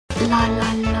La la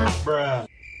la. Bruh.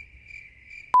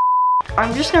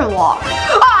 I'm just gonna walk.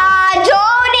 I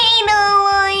don't need a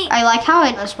light. I like how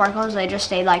the sparkles, they just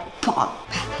stay like pop.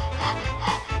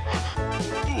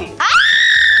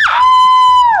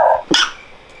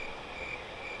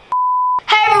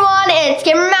 Hey everyone, it's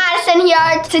Gamer Madison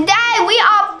here. Today we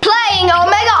are playing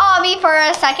oMega Obby for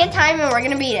a second time and we're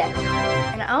gonna beat it.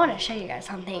 And I wanna show you guys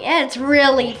something. It's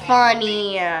really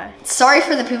funny. Sorry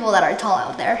for the people that are tall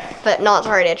out there, but not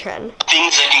sorry to Trent.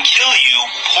 Things that can kill you,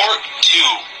 part 2.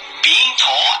 Being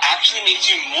tall actually makes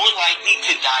you more likely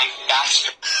to die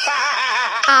faster.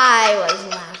 I was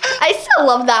laughing. I still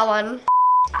love that one.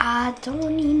 I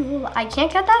don't need no. I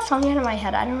can't get that song out of my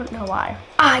head. I don't know why.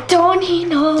 I don't need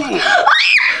no.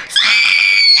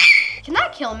 Can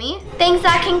that kill me? Things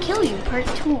that can kill you, part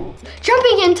 2.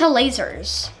 Jumping into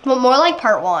lasers. Well, more like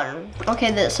part 1.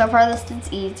 Okay, so far this is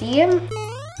easy.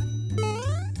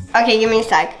 Okay, give me a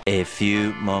sec. A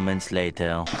few moments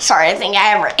later. Sorry, I think I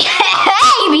have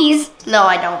babies. No,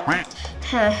 I don't.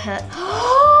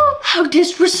 How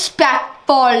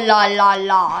disrespectful, la la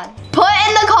la. Put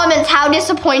in the comments how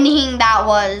disappointing that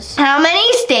was. How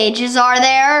many stages are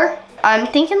there? I'm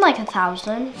thinking like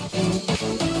 1,000.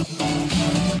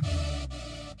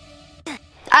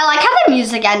 I like how the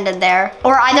music ended there.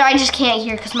 Or either I just can't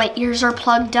hear because my ears are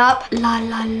plugged up. La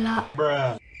la la.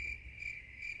 Bruh.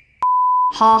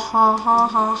 Ha ha ha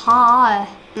ha ha.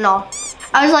 No.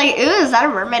 I was like, ooh, is that a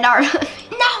mermaid art?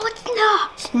 No, it's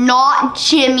not. It's not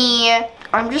Jimmy.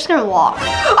 I'm just gonna walk.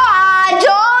 I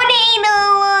don't need a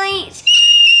light.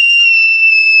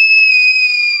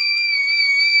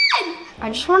 I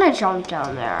just wanna jump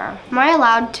down there. Am I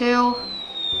allowed to?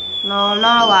 No, I'm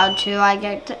not allowed to. I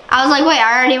was like, wait,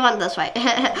 I already went this way. Oh!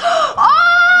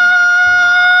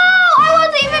 I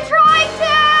wasn't even trying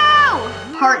to!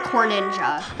 Hardcore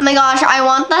ninja. Oh my gosh, I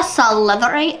want the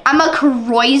celebrate. I'm a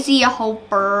crazy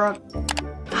hoper.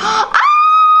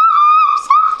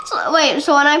 Wait,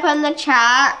 so when I put in the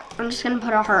chat, I'm just gonna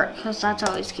put a heart because that's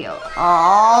always cute.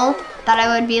 Oh, that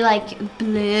I would be like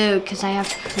blue because I have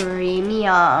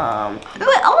premium.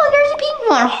 Wait, oh, there's a pink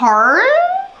one. Heart?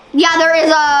 Yeah, there is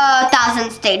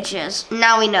 1,000 stages.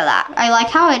 Now we know that. I like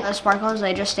how the sparkles,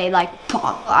 they just stay like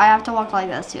pop. I have to walk like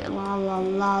this too. La la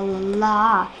la la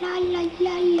la. La la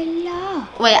la la la.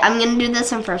 Wait, I'm gonna do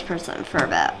this in first person for a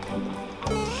bit.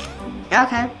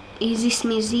 Okay, easy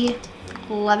smeezy.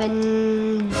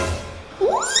 11.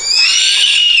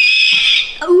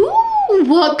 Ooh,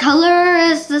 what color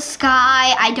is the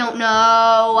sky? I don't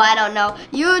know. I don't know.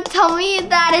 You tell me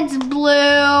that it's blue.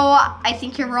 I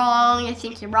think you're wrong. I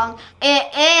think you're wrong.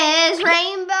 It is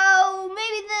rainbow.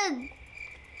 Maybe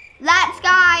that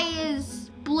sky is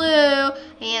blue.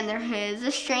 And there is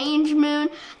a strange moon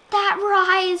that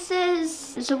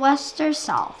rises. Is it west or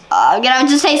south? I'm gonna have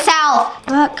to say south.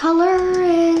 What color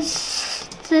is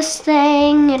this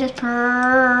thing? It is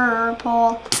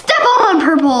purple. Step on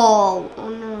purple. Oh,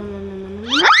 no, no, no, no,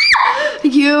 no.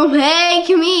 You make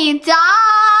me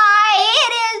die.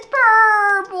 It is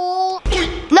purple.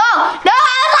 No, no,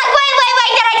 I was like,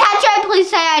 wait, did I touch it? Please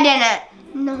say I didn't.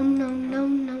 No, no, no,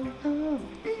 no, no.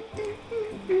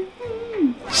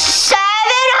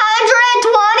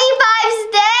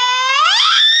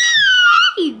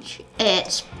 725 stage.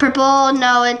 It's purple,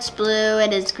 no, it's blue,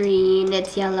 it is green,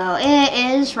 it's yellow, it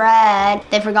is red.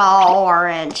 They forgot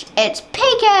orange. It's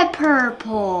pink and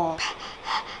purple.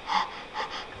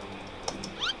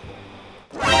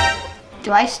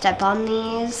 Do I step on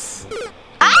these?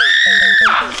 Ah!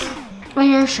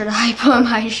 Where should I put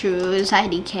my shoes?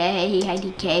 IDK,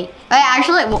 IDK. Wait,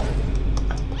 actually,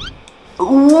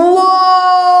 whoa!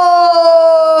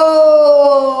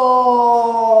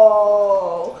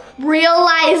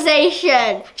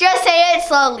 Realization. Just say it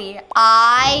slowly.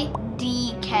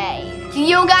 IDK. Do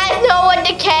you guys know what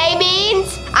decay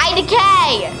means?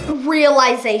 IDK.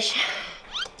 Realization.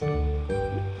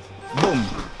 Boom.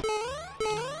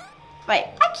 Wait,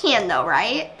 I can though,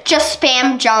 right? Just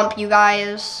spam jump, you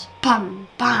guys. Bum,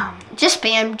 bum. Just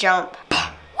spam jump.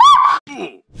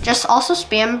 Just also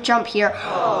spam jump here.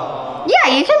 Yeah,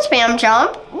 you can spam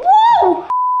jump. Woo!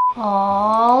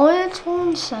 Oh, it's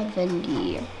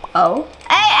 170. Oh.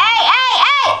 Hey!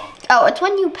 Oh, it's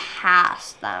when you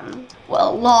pass them.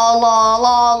 Well, la la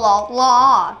la la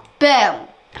la. Boom.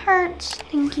 Hurts,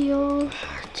 thank you.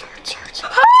 Hurts.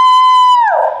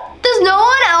 Does no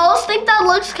one else think that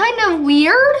looks kind of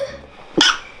weird?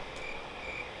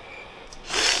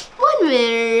 1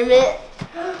 minute.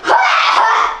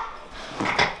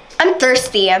 I'm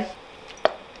thirsty.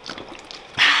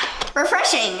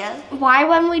 Refreshing. Why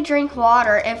when we drink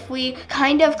water, if we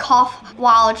kind of cough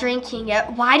while drinking it,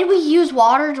 why do we use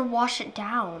water to wash it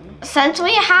down? Since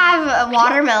we have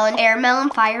watermelon, air melon,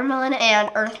 fire melon, and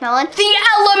earth melon, the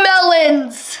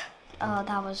elemelons! Oh,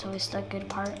 that was always the good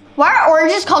part. Why are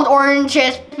oranges called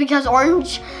oranges? Because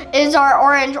orange is our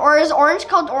orange. Or is orange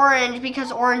called orange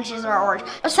because orange is our orange?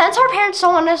 Since our parents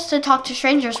don't want us to talk to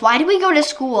strangers, why do we go to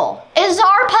school? Is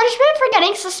our punishment for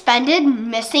getting suspended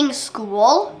missing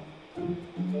school?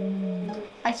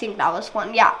 I think that was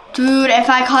one, yeah. Dude, if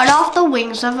I cut off the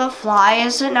wings of a fly,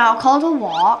 is it now called a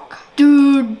walk?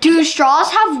 Dude, do straws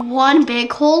have one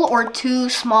big hole or two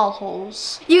small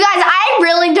holes? You guys, I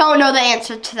really don't know the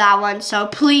answer to that one, so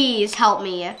please help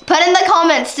me. Put in the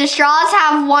comments, do straws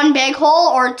have one big hole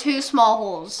or two small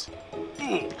holes?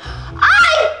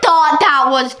 I thought that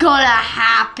was gonna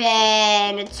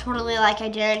happen. It's totally like I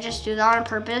didn't just do that on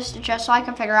purpose, just so I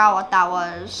can figure out what that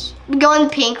was. Going the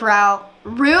pink route.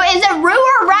 Route, is it route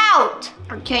or route?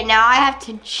 Okay, now I have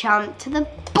to jump to the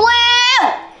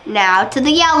blue. Now to the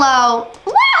yellow.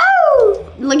 Woohoo!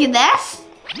 Look at this.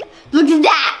 Look at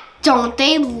that. Don't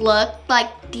they look like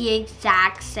the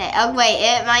exact same? Oh wait,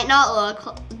 it might not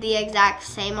look the exact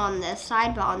same on this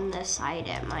side, but on this side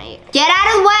it might. Get out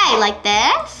of the way, like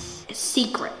this.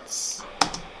 Secrets.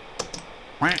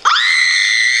 Ah!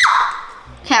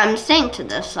 Okay, I'm staying to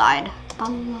this side.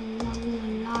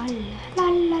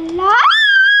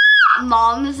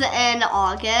 Mom's in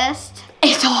August.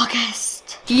 It's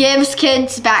August. Gives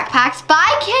kids backpacks.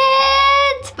 Bye,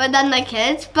 kids. But then the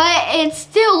kids, but it's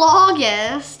still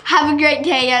August. Have a great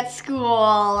day at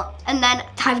school. And then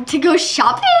time to go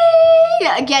shopping.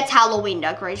 Gets Halloween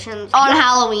decorations. On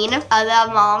Halloween, the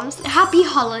moms, happy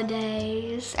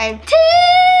holidays. And 'tis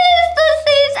the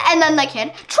season. And then the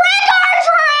kid, trick or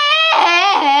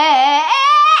treat.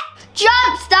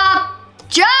 Jump, stop,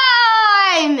 jump.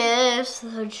 I missed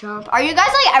the jump. Are you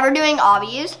guys like ever doing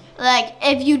obbies? Like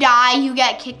if you die, you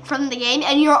get kicked from the game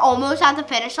and you're almost at the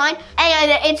finish line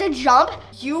and it's a jump,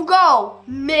 you go,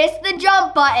 miss the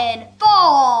jump button,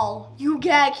 fall, you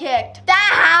get kicked.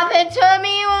 That happened to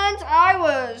me once. I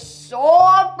was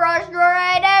so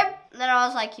frustrated. And then I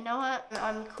was like, you know what?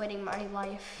 I'm quitting my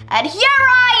life. And here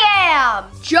I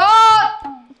am.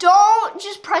 Jump. Don't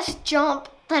just press jump,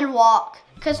 then walk.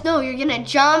 Cause no, you're gonna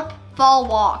jump, fall,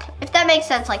 walk. If that makes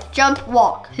sense, like jump,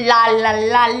 walk. La, la,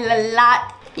 la, la,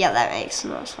 la. Yeah, that makes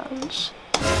no sense.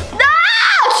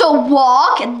 Ah! So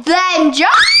walk, then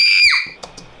jump.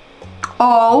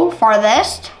 Oh,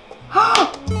 farthest. I'm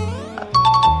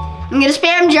gonna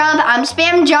spam jump, I'm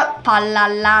spam jump. Pa, la,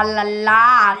 la, la,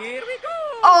 la. Here we go.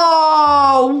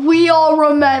 Oh, we all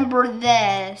remember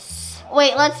this.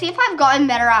 Wait, let's see if I've gotten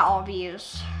better at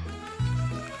obbies.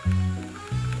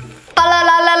 La la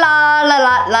la la la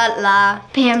la la la.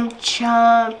 Spam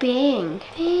jumping.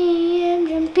 Spam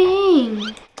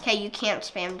jumping. Okay, you can't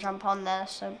spam jump on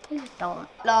this, so please don't.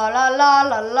 La la la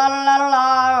la la la la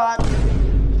la.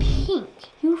 Pink,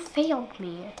 you failed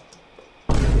me.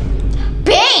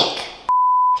 Pink!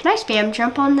 Can I spam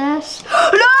jump on this?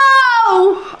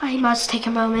 No! I must take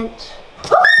a moment.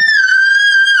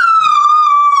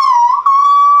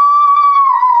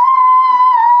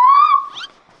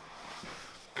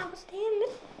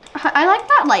 I like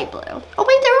that light blue. Oh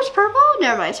wait, there was purple?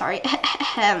 Never mind, sorry.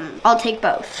 I'll take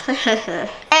both.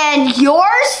 And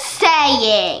you're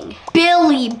saying,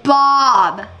 Billy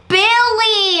Bob.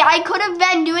 Billy, I could have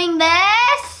been doing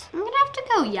this. I'm gonna have to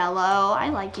go yellow. I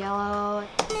like yellow.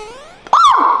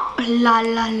 Oh! La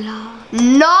la la.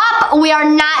 Nope, we are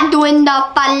not doing the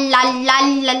fa la la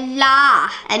la la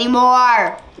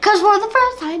anymore. Because for the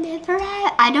first time ever,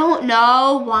 I don't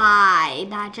know why.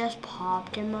 That just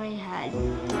popped in my head.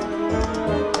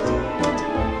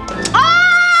 Ah!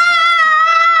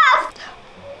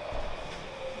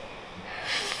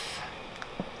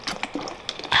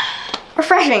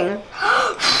 Refreshing.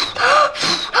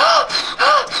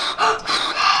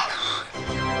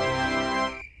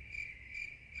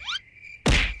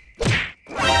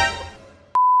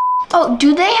 Oh,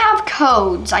 do they have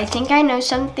codes? I think I know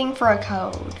something for a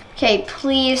code. Okay,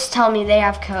 please tell me they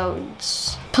have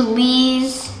codes.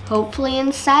 Please, hopefully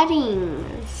in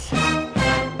settings.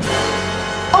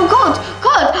 Oh, codes,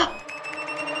 code!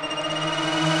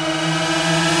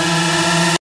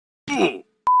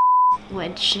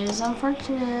 Which is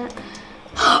unfortunate.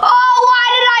 Oh, why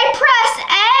did I press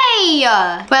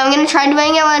A? Wait, I'm gonna try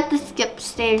doing it with the skip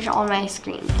stage on my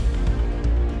screen.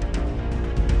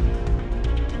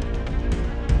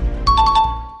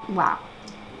 Wow.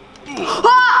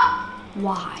 Ah!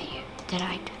 Why did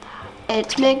I do that?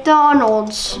 It's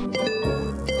McDonald's.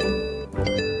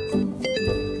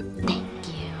 Thank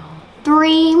you. 3,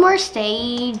 3 more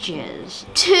stages.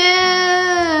 2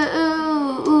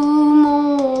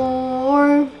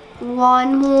 more.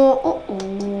 1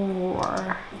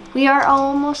 more. We are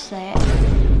almost there.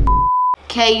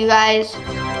 Okay, you guys.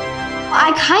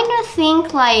 I kind of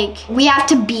think like we have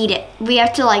to beat it. We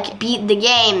have to like beat the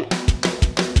game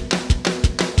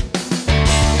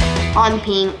on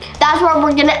pink. That's where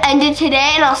we're gonna end it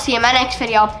today, and I'll see you in my next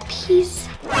video. Peace.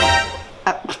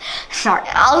 Sorry,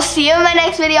 I'll see you in my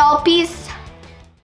next video. Peace.